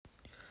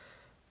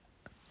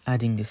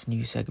adding this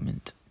new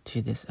segment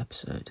to this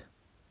episode,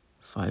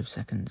 5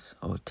 seconds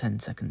or 10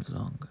 seconds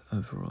long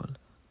overall.